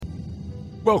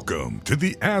Welcome to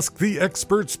the Ask the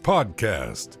Experts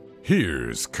podcast.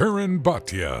 Here's Karan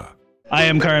Bhatia. I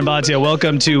am Karan Bhatia.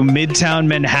 Welcome to Midtown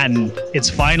Manhattan. It's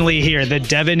finally here. The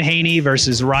Devin Haney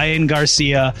versus Ryan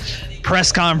Garcia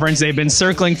press conference. They've been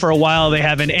circling for a while. They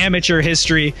have an amateur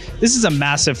history. This is a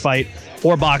massive fight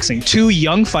for boxing. Two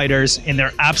young fighters in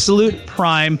their absolute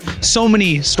prime. So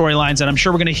many storylines, and I'm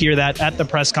sure we're going to hear that at the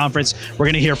press conference. We're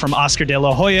going to hear from Oscar De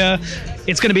La Hoya.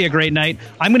 It's going to be a great night.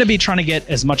 I'm going to be trying to get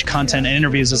as much content and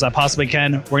interviews as I possibly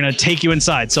can. We're going to take you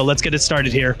inside. So let's get it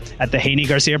started here at the Haney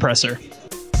Garcia presser.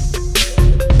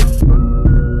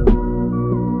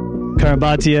 Karan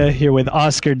Bhatia here with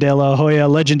Oscar De La Hoya,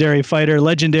 legendary fighter,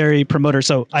 legendary promoter.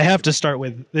 So I have to start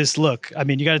with this look. I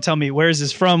mean, you got to tell me, where is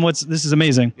this from? This is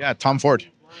amazing. Yeah, Tom Ford.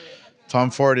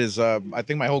 Tom Ford is, I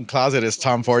think my whole closet is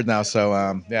Tom Ford now. So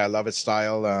yeah, I love his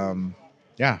style.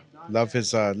 Love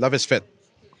his fit.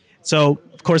 So,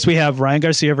 of course, we have Ryan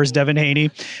Garcia versus Devin Haney.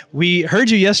 We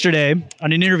heard you yesterday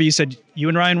on an interview. You said you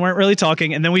and Ryan weren't really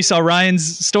talking, and then we saw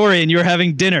Ryan's story, and you were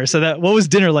having dinner. So what was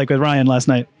dinner like with Ryan last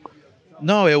night?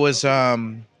 No, it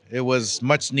was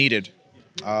much needed.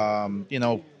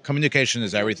 Communication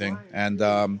is everything. And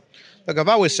look, I've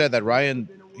always said that Ryan,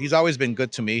 he's always been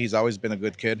good to me. He's always been a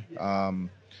good kid. And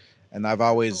I've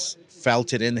always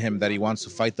felt it in him that he wants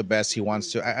to fight the best. He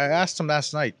wants to. I asked him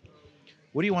last night,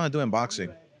 what do you want to do in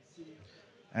boxing?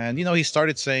 And, he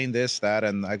started saying this, that,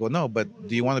 and I go, no, but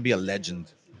do you want to be a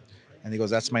legend? And he goes,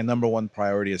 that's my number one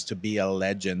priority, is to be a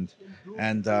legend.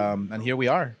 And here we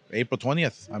are, April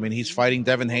 20th. I mean, he's fighting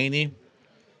Devin Haney,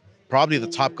 probably the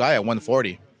top guy at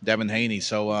 140, Devin Haney.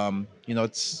 So,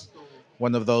 it's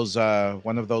one of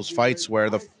those fights where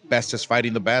the best is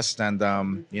fighting the best. And,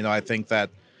 I think that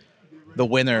the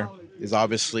winner is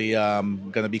obviously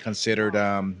going to be considered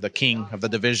the king of the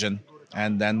division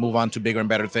and then move on to bigger and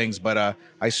better things. But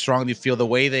I strongly feel the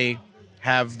way they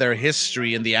have their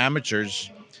history in the amateurs,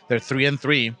 they're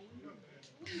 3-3.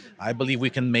 I believe we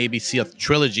can maybe see a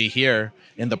trilogy here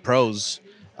in the pros.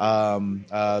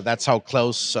 That's how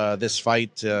close this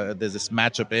fight, this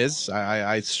matchup is.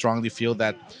 I strongly feel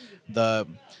that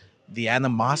the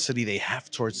animosity they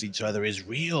have towards each other is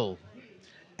real.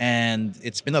 And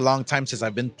it's been a long time since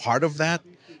I've been part of that,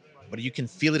 but you can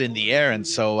feel it in the air. And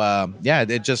so,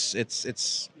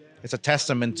 it's a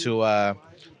testament to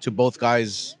both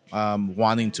guys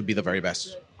wanting to be the very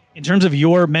best. In terms of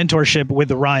your mentorship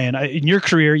with Ryan, in your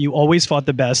career, you always fought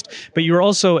the best, but you're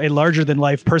also a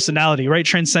larger-than-life personality, right?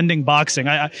 Transcending boxing.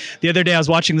 The other day, I was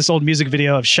watching this old music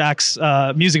video of Shaq's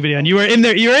music video, and you were in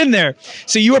there. You were in there,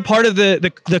 so you were part of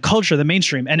the culture, the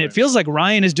mainstream. And it feels like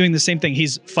Ryan is doing the same thing.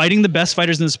 He's fighting the best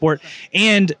fighters in the sport,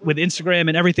 and with Instagram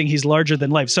and everything, he's larger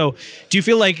than life. So, do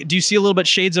you see a little bit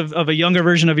shades of a younger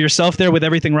version of yourself there with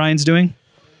everything Ryan's doing?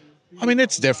 I mean,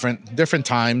 it's different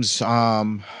times.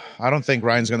 I don't think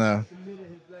Ryan's gonna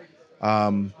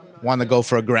want to go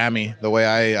for a Grammy the way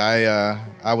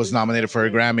I was nominated for a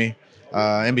Grammy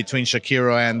in between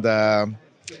Shakira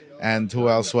and who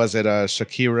else was it?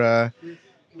 Shakira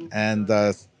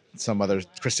and some other,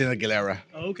 Christina Aguilera.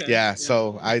 Oh, okay. Yeah.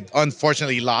 So I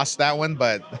unfortunately lost that one,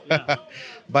 but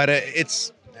but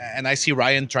and I see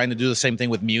Ryan trying to do the same thing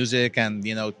with music and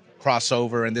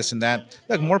crossover and this and that.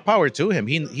 Look, more power to him.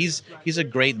 He's a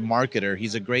great marketer.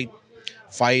 He's a great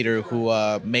fighter who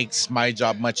makes my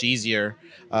job much easier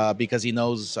because he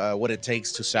knows what it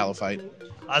takes to sell a fight.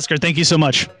 Oscar, thank you so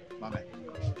much.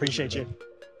 Appreciate you.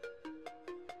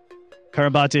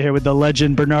 Karan Bhatia here with the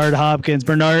legend Bernard Hopkins.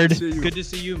 Bernard, good to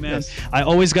see you, man. Yes. I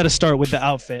always got to start with the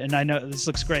outfit, and I know this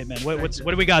looks great, man. What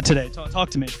do we got today? Talk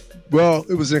to me. Well,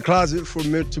 it was in a closet for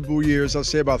multiple years. I'll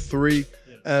say about 3.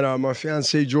 And my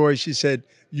fiancée, Joy, she said,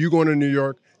 you going to New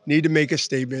York, need to make a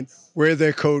statement, wear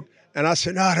their coat. And I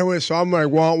said, no, I don't wear it. So I'm like,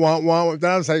 want.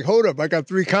 Then I was like, hold up. I got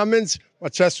 3 comments. My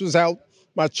chest was out.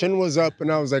 My chin was up.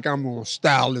 And I was like, I'm going to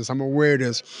style this. I'm going to wear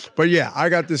this. But, yeah, I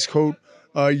got this coat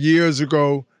years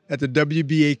ago at the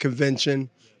WBA convention.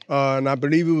 And I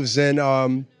believe it was in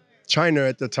China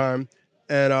at the time.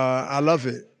 And I love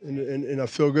it. And I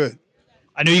feel good.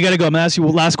 I know you got to go. I'm going to ask you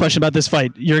one last question about this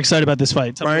fight. You're excited about this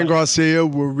fight. Ryan Garcia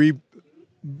will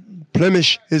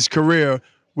replenish his career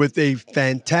with a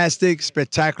fantastic,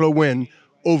 spectacular win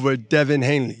over Devin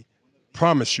Haney.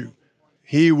 Promise you,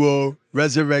 he will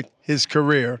resurrect his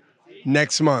career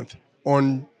next month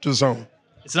on DAZN.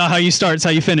 It's not how you start, it's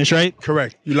how you finish, right?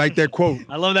 Correct. You like that quote?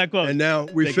 I love that quote. And now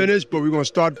we finished, but we're going to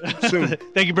start soon.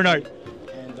 Thank you, Bernard.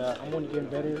 And I'm only getting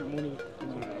better. I'm only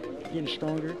getting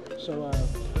stronger. So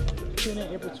tune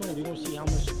in April 20th. You're going to see how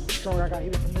much stronger I got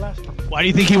even from the last time. Why do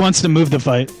you think he wants to move the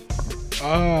fight?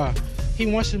 He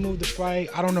wants to move the fight.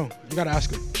 I don't know. You got to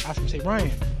ask him. Say,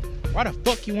 Ryan, why the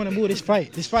fuck you want to move this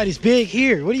fight? This fight is big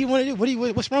here. What do you want to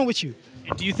do? What's wrong with you?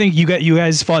 And do you think you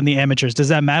guys fought in the amateurs? Does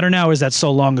that matter now, or is that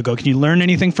so long ago? Can you learn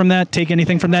anything from that? Take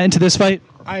anything from that into this fight?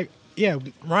 Yeah,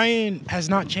 Ryan has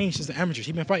not changed since the amateurs.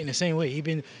 He's been fighting the same way. He's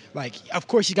been of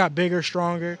course he got bigger,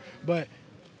 stronger, but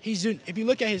he's doing. If you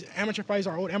look at his amateur fights,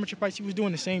 our old amateur fights, he was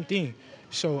doing the same thing.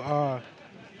 So,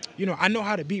 I know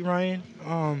how to beat Ryan.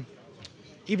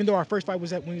 Even though our first fight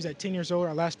was when he was at 10 years old,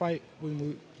 our last fight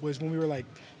was when we were like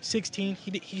 16.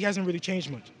 He hasn't really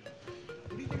changed much.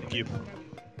 Thank you.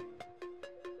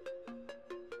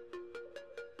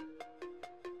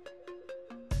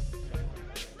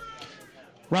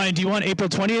 Ryan, do you want April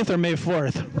 20th or May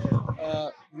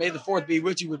 4th? May the 4th be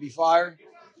with you would be fire.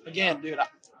 Again, dude,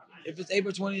 if it's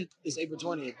April 20th, it's April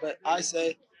 20th. But I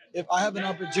say if I have an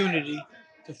opportunity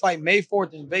to fight May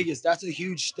 4th in Vegas, that's a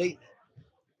huge statement.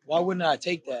 Why wouldn't I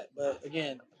take that? But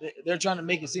again, they're trying to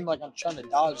make it seem like I'm trying to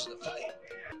dodge the fight.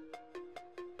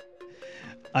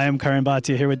 I am Karan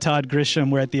Bhatia here with Todd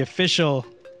Grisham. We're at the official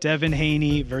Devin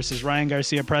Haney versus Ryan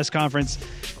Garcia press conference.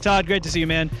 Todd, great to see you,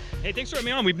 man. Hey, thanks for having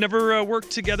me on. We've never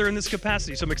worked together in this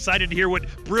capacity, so I'm excited to hear what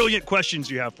brilliant questions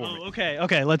you have for me. Okay.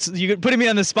 You're putting me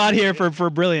on the spot here for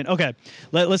brilliant. Okay,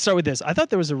 let's start with this. I thought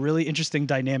there was a really interesting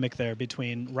dynamic there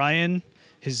between Ryan,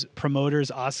 his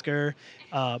promoters, Oscar,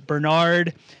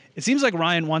 Bernard. It seems like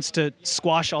Ryan wants to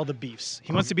squash all the beefs.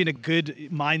 He wants to be in a good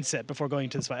mindset before going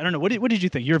into this fight. I don't know. What did you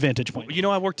think? Your vantage point? You know,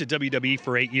 I worked at WWE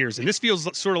for 8 years, and this feels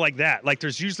sort of like that. Like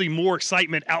there's usually more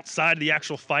excitement outside of the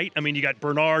actual fight. I mean, you got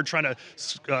Bernard trying to,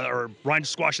 or Ryan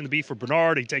squashing the beef for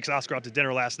Bernard. He takes Oscar out to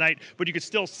dinner last night, but you could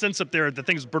still sense up there the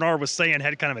things Bernard was saying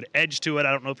had kind of an edge to it.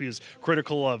 I don't know if he was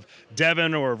critical of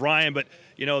Devin or of Ryan, but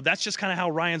that's just kind of how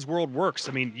Ryan's world works.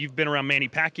 I mean, you've been around Manny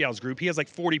Pacquiao's group. He has like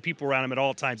 40 people around him at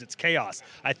all times. It's chaos.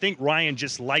 I think Ryan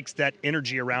just likes that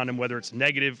energy around him, whether it's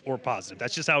negative or positive.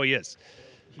 That's just how he is.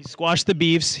 He squashed the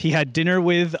beefs. He had dinner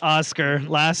with Oscar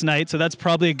last night, so that's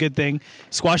probably a good thing.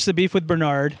 Squashed the beef with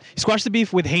Bernard. He squashed the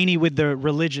beef with Haney with the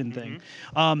religion thing.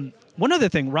 One other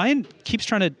thing, Ryan keeps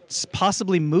trying to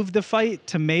possibly move the fight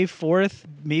to May 4th,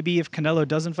 maybe if Canelo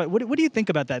doesn't fight. What do you think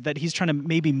about that he's trying to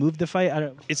maybe move the fight?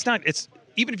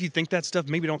 Even if you think that stuff,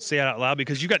 maybe don't say it out loud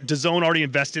because you got DAZN already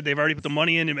invested. They've already put the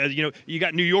money in. And, you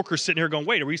got New Yorkers sitting here going,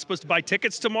 wait, are we supposed to buy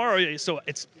tickets tomorrow? So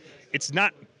it's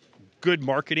not good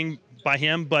marketing by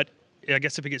him, but I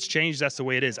guess if it gets changed, that's the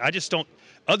way it is. I just don't,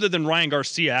 other than Ryan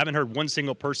Garcia, I haven't heard one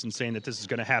single person saying that this is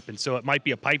going to happen. So it might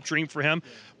be a pipe dream for him.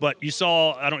 But I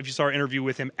don't know if you saw our interview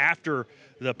with him after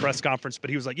the press conference, but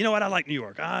he was like, you know what, I like New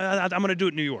York. I'm going to do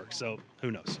it in New York. So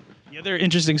who knows? The other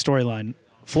interesting storyline,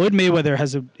 Floyd Mayweather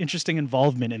has an interesting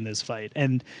involvement in this fight.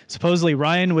 And supposedly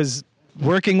Ryan was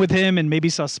working with him and maybe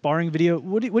saw sparring video.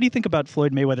 What do you think about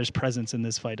Floyd Mayweather's presence in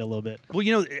this fight a little bit?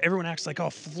 Well, everyone acts like, oh,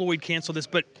 Floyd canceled this,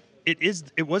 but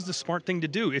it was the smart thing to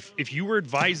do. If you were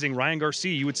advising Ryan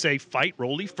Garcia, you would say fight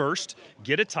Rolly first,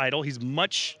 get a title. He's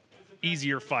much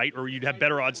easier fight, or you'd have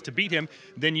better odds to beat him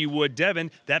than you would Devin.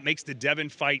 That makes the Devin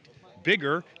fight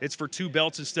bigger. It's for 2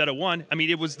 belts instead of 1. I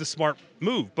mean, it was the smart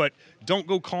move, but don't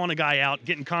go calling a guy out,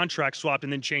 getting contract swapped,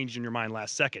 and then changing your mind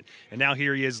last second. And now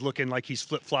here he is looking like he's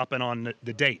flip-flopping on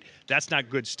the date. That's not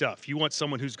good stuff. You want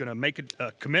someone who's going to make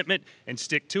a commitment and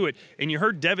stick to it. And you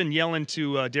heard Devin yelling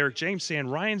to Derek James saying,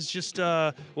 Ryan's just,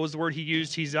 what was the word he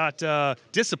used? He's not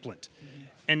disciplined.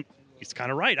 And he's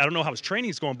kind of right. I don't know how his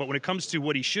training's going, but when it comes to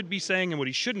what he should be saying and what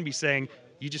he shouldn't be saying,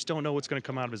 you just don't know what's going to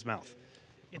come out of his mouth.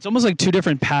 It's almost like 2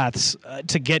 different paths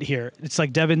to get here. It's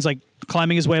like Devin's like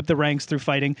climbing his way up the ranks through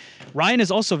fighting. Ryan is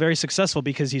also very successful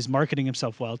because he's marketing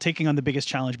himself well, taking on the biggest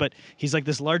challenge, but he's like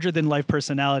this larger-than-life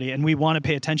personality, and we want to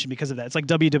pay attention because of that. It's like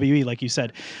WWE, like you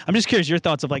said. I'm just curious, your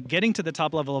thoughts of like getting to the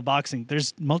top level of boxing.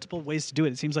 There's multiple ways to do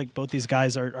it. It seems like both these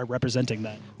guys are representing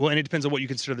that. Well, and it depends on what you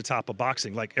consider the top of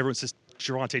boxing. Like everyone says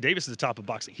Gervonta Davis is the top of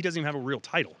boxing. He doesn't even have a real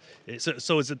title.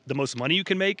 So is it the most money you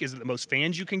can make? Is it the most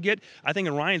fans you can get? I think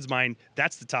in Ryan's mind,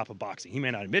 that's the top of boxing. He may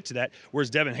not admit to that,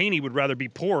 whereas Devin Haney would rather be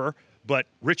poorer but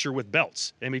richer with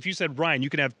belts. I mean, if you said, Ryan, you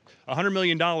can have $100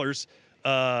 million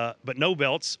but no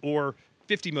belts, or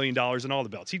 $50 million and all the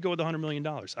belts, he'd go with $100 million.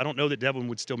 I don't know that Devin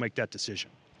would still make that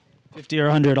decision. 50 or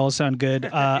 100 all sound good.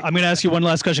 I'm going to ask you one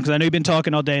last question because I know you've been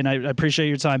talking all day, and I appreciate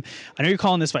your time. I know you're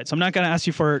calling this fight, so I'm not going to ask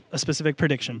you for a specific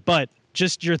prediction, but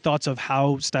just your thoughts of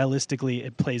how stylistically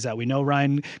it plays out. We know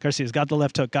Ryan Garcia's got the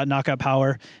left hook, got knockout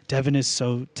power. Devin is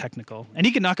so technical. And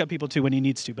he can knock out people, too, when he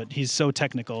needs to, but he's so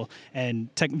technical and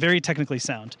very technically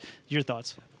sound. Your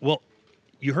thoughts? Well,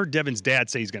 you heard Devin's dad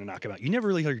say he's going to knock him out. You never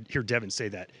really hear Devin say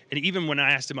that. And even when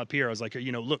I asked him up here, I was like,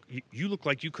 look, you look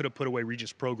like you could have put away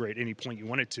Regis Prograis at any point you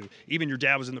wanted to. Even your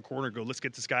dad was in the corner, go, let's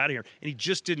get this guy out of here. And he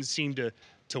just didn't seem to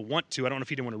to want to. I don't know if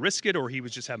he didn't want to risk it or he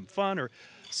was just having fun.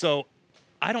 So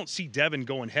I don't see Devin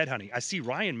going head hunting. I see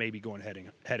Ryan maybe going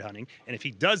head hunting. And if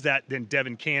he does that, then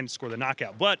Devin can score the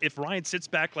knockout. But if Ryan sits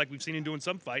back like we've seen him doing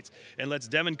some fights and lets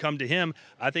Devin come to him,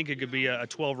 I think it could be a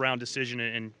 12-round decision,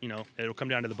 and it'll come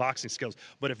down to the boxing skills.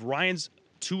 But if Ryan's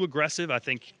too aggressive, I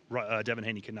think Devin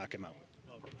Haney can knock him out.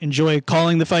 Enjoy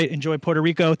calling the fight. Enjoy Puerto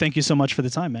Rico. Thank you so much for the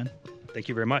time, man. Thank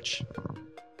you very much.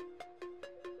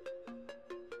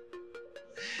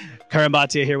 Karim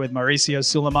Bhatia here with Mauricio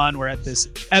Sulaiman. We're at this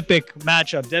epic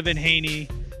matchup, Devin Haney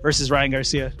versus Ryan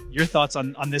Garcia. Your thoughts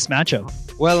on this matchup?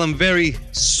 Well, I'm very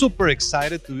super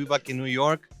excited to be back in New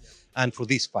York and for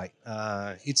this fight.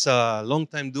 It's a long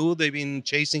time due. They've been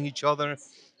chasing each other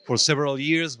for several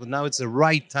years, but now it's the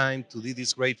right time to do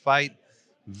this great fight.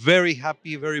 Very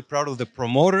happy, very proud of the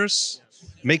promoters,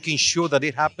 making sure that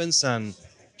it happens, and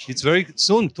it's very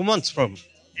soon, 2 months from.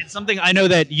 It's something I know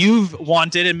that you've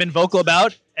wanted and been vocal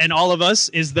about, and all of us,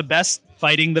 is the best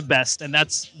fighting the best, and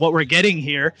that's what we're getting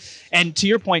here. And to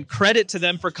your point, credit to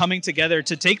them for coming together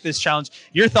to take this challenge.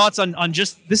 Your thoughts on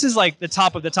just, this is like the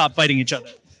top of the top fighting each other.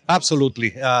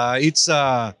 Absolutely. It's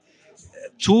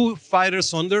two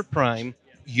fighters on their prime,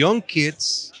 young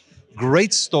kids,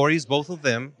 great stories, both of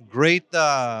them, great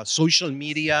social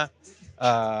media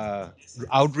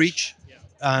outreach,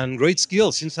 and great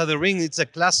skills inside the ring. It's a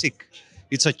classic.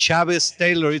 It's a Chavez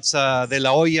Taylor, it's a De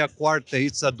La Hoya Cuarte,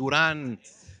 it's a Duran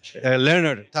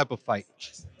Lerner type of fight.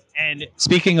 And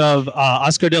speaking of,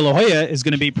 Oscar De La Hoya is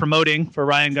going to be promoting for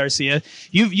Ryan Garcia.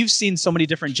 You've seen so many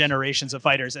different generations of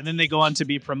fighters, and then they go on to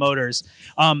be promoters.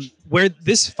 Where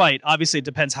this fight, obviously it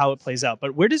depends how it plays out,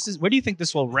 but where do you think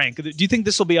this will rank? Do you think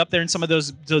this will be up there in some of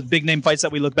those big name fights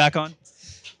that we look back on?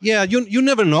 Yeah, you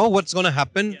never know what's going to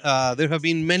happen. There have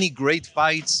been many great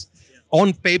fights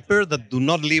on paper that do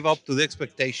not live up to the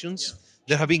expectations.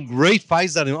 There have been great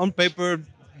fights that on paper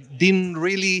didn't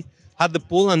really have the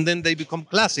pull, and then they become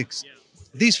classics.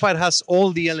 This fight has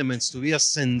all the elements to be a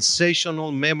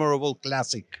sensational, memorable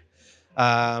classic.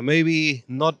 Maybe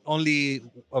not only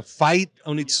a fight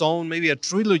on its own, maybe a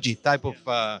trilogy type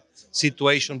of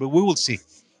situation, but we will see.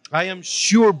 I am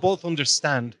sure both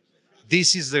understand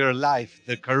this is their life,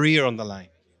 their career on the line.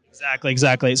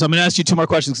 Exactly. So I'm going to ask you two more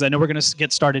questions because I know we're going to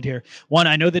get started here. One,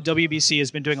 I know that WBC has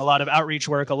been doing a lot of outreach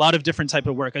work, a lot of different type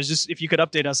of work. If you could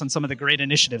update us on some of the great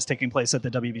initiatives taking place at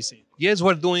the WBC. Yes,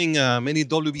 we're doing many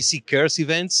WBC Cares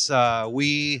events.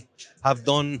 We have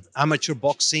done amateur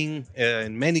boxing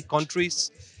in many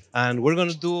countries, and we're going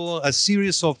to do a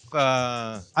series of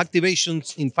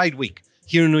activations in Fight Week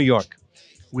here in New York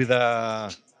with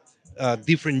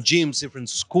different gyms, different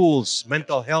schools,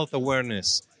 mental health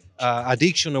awareness,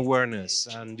 addiction awareness,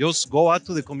 and just go out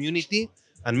to the community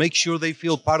and make sure they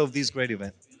feel part of this great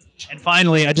event. And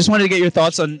finally, I just wanted to get your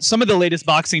thoughts on some of the latest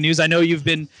boxing news. I know you've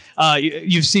seen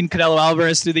Canelo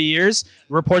Alvarez through the years.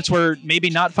 Reports were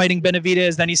maybe not fighting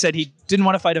Benavidez. Then he said he didn't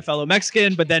want to fight a fellow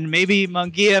Mexican, but then maybe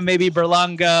Munguia, maybe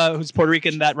Berlanga, who's Puerto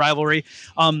Rican, that rivalry.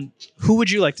 Who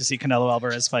would you like to see Canelo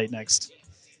Alvarez fight next?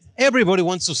 Everybody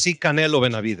wants to see Canelo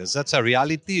Benavidez. That's a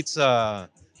reality. It's a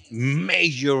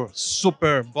major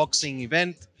super boxing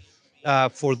event.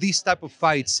 For these type of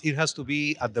fights, it has to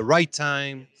be at the right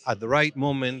time, at the right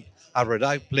moment, at the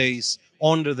right place,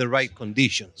 under the right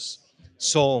conditions.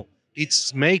 So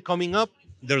it's May coming up.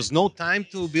 There's no time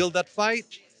to build that fight,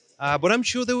 but I'm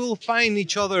sure they will find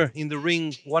each other in the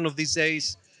ring one of these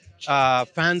days.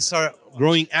 Fans are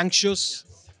growing anxious.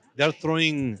 They're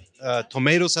throwing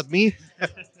tomatoes at me,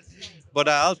 but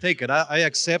I'll take it. I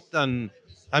accept, and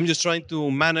I'm just trying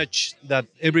to manage that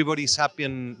everybody's happy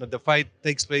and that the fight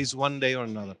takes place one day or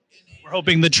another. We're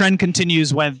hoping the trend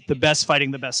continues when the best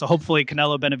fighting the best. So hopefully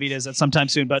Canelo Benavidez at some time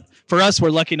soon. But for us, we're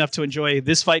lucky enough to enjoy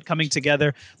this fight coming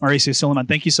together. Mauricio Sulaiman,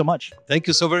 thank you so much. Thank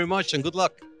you so very much, and good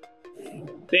luck.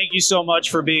 Thank you so much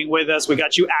for being with us. We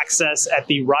got you access at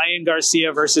the Ryan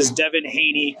Garcia versus Devin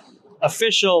Haney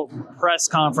official press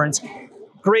conference.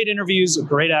 Great interviews,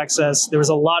 great access. There was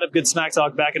a lot of good smack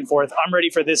talk back and forth. I'm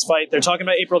ready for this fight. They're talking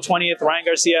about April 20th. Ryan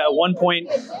Garcia at one point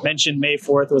mentioned May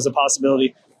 4th was a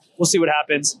possibility. We'll see what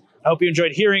happens. I hope you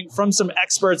enjoyed hearing from some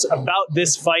experts about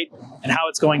this fight and how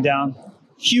it's going down.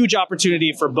 Huge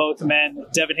opportunity for both men.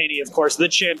 Devin Haney, of course, the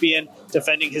champion,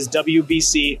 defending his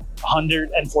WBC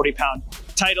 140-pound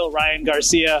title. Ryan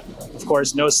Garcia, of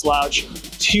course, no slouch.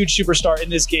 Huge superstar in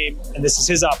this game, and this is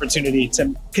his opportunity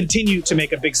to continue to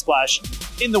make a big splash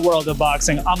in the world of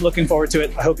boxing. I'm looking forward to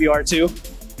it. I hope you are too.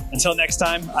 Until next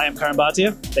time, I am Karim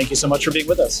Bhatia. Thank you so much for being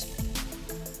with us.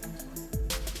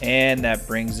 And that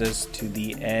brings us to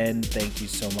the end. Thank you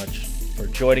so much for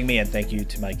joining me, and thank you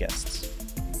to my guests.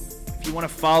 If you want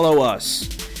to follow us,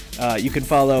 you can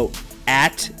follow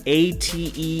at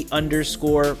ATE_podcast.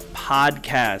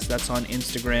 That's on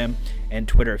Instagram and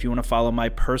Twitter. If you want to follow my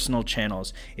personal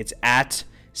channels, it's at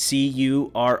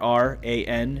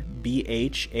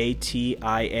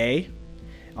CURRANBHATIA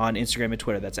on Instagram and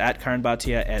Twitter. That's at Karan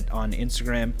Bhatia on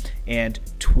Instagram and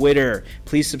Twitter.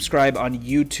 Please subscribe on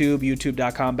YouTube,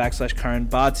 youtube.com/Karan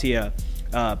Bhatia.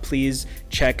 Please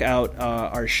check out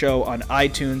our show on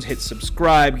iTunes. Hit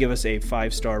subscribe. Give us a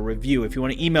 5-star review. If you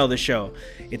want to email the show,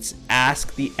 it's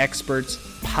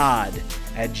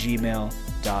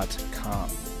asktheexpertspod@gmail.com.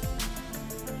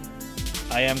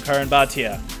 I am Karan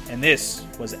Bhatia, and this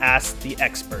was Ask the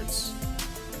Experts.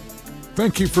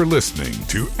 Thank you for listening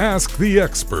to Ask the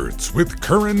Experts with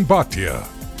Karan Bhatia.